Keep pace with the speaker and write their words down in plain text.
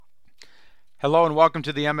Hello and welcome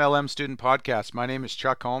to the MLM Student Podcast. My name is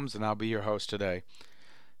Chuck Holmes and I'll be your host today.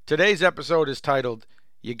 Today's episode is titled,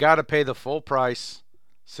 You Gotta Pay the Full Price,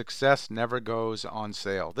 Success Never Goes on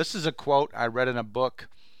Sale. This is a quote I read in a book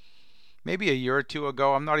maybe a year or two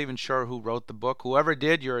ago. I'm not even sure who wrote the book. Whoever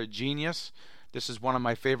did, you're a genius. This is one of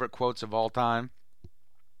my favorite quotes of all time.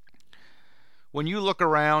 When you look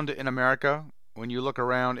around in America, when you look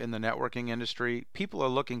around in the networking industry, people are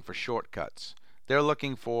looking for shortcuts. They're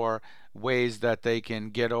looking for ways that they can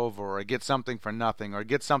get over or get something for nothing or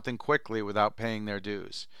get something quickly without paying their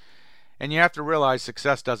dues. And you have to realize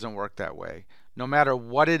success doesn't work that way. No matter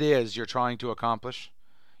what it is you're trying to accomplish,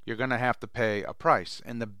 you're going to have to pay a price.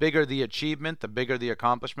 And the bigger the achievement, the bigger the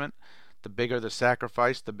accomplishment, the bigger the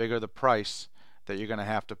sacrifice, the bigger the price that you're going to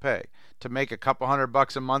have to pay. To make a couple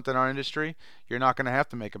 $100 a month in our industry, you're not going to have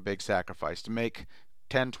to make a big sacrifice. To make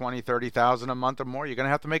 10, 20, 30,000 a month or more, you're going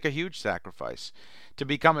to have to make a huge sacrifice. To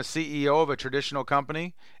become a CEO of a traditional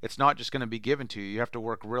company, it's not just going to be given to you. You have to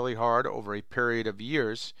work really hard over a period of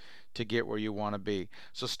years to get where you want to be.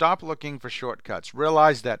 So stop looking for shortcuts.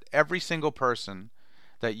 Realize that every single person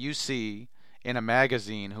that you see in a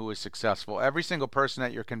magazine who is successful, every single person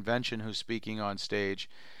at your convention who's speaking on stage,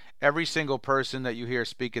 every single person that you hear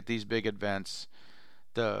speak at these big events,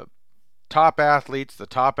 the top athletes, the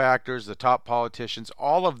top actors, the top politicians,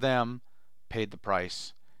 all of them paid the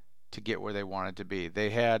price to get where they wanted to be.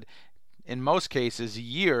 They had, in most cases,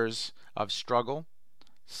 years of struggle,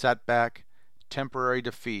 setback, temporary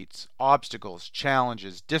defeats, obstacles,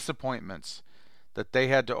 challenges, disappointments that they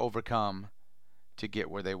had to overcome to get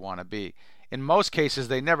where they want to be. In most cases,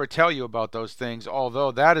 they never tell you about those things,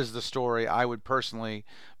 although that is the story I would personally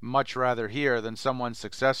much rather hear than someone's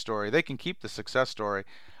success story. They can keep the success story.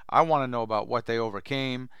 I want to know about what they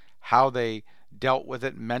overcame, how they dealt with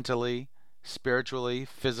it mentally, spiritually,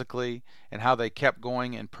 physically, and how they kept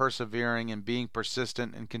going and persevering and being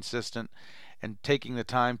persistent and consistent and taking the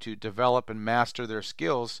time to develop and master their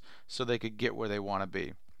skills so they could get where they want to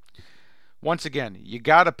be. Once again, you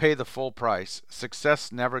got to pay the full price.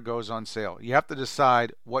 Success never goes on sale. You have to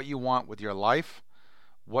decide what you want with your life,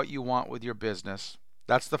 what you want with your business.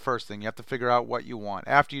 That's the first thing. You have to figure out what you want.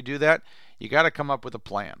 After you do that, you got to come up with a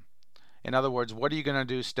plan. In other words, what are you going to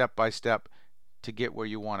do step by step to get where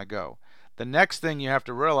you want to go? The next thing you have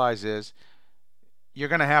to realize is you're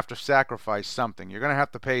going to have to sacrifice something. You're going to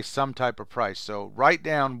have to pay some type of price. So write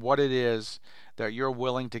down what it is that you're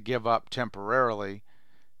willing to give up temporarily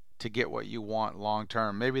to get what you want long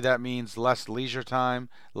term. Maybe that means less leisure time,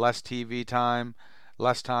 less TV time,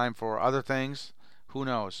 less time for other things. Who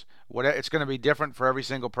knows? It's going to be different for every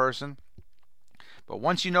single person. But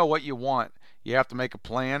once you know what you want, you have to make a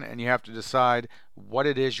plan and you have to decide what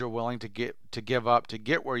it is you're willing to give up to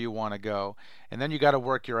get where you want to go. And then you got to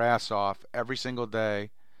work your ass off every single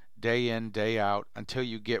day, day in, day out, until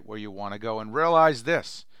you get where you want to go. And realize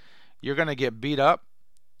this, you're going to get beat up,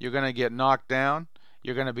 you're going to get knocked down,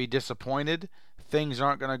 you're going to be disappointed, things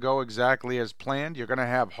aren't going to go exactly as planned, you're going to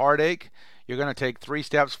have heartache, you're going to take 3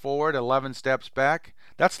 steps forward, 11 steps back.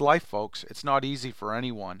 That's life, folks. It's not easy for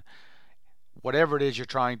anyone. Whatever it is you're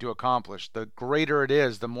trying to accomplish, the greater it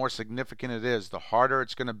is, the more significant it is, the harder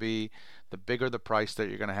it's going to be, the bigger the price that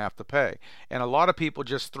you're going to have to pay. And a lot of people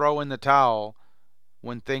just throw in the towel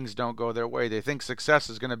when things don't go their way. They think success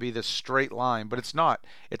is going to be this straight line, but it's not.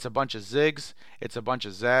 It's a bunch of zigs, it's a bunch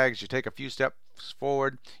of zags. You take a few steps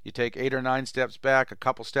forward, you take 8 or 9 steps back, a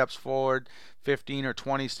couple steps forward, 15 or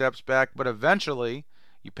 20 steps back, but eventually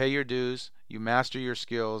you pay your dues, you master your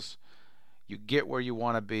skills, you get where you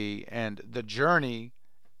want to be, and the journey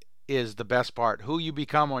is the best part. Who you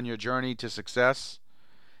become on your journey to success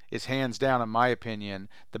is hands down, in my opinion,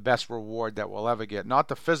 the best reward that we'll ever get. Not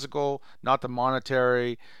the physical, not the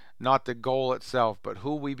monetary, not the goal itself, but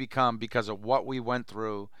who we become because of what we went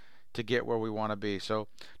through to get where we want to be. So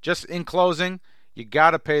just in closing, you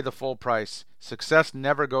got to pay the full price. Success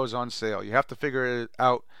never goes on sale. You have to figure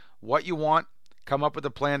out what you want, come up with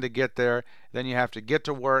a plan to get there, then you have to get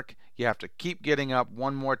to work, you have to keep getting up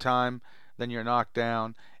one more time, then you're knocked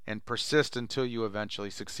down, and persist until you eventually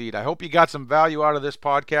succeed. I hope you got some value out of this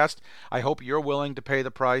podcast. I hope you're willing to pay the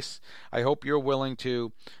price. I hope you're willing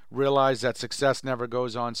to realize that success never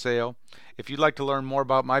goes on sale. If you'd like to learn more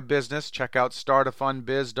about my business, check out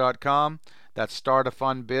startafunbiz.com. That's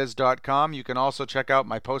startafunbiz.com. You can also check out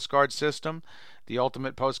my postcard system,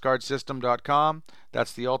 theultimatepostcardsystem.com.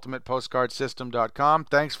 That's theultimatepostcardsystem.com.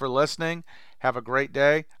 Thanks for listening. Have a great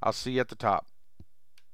day. I'll see you at the top.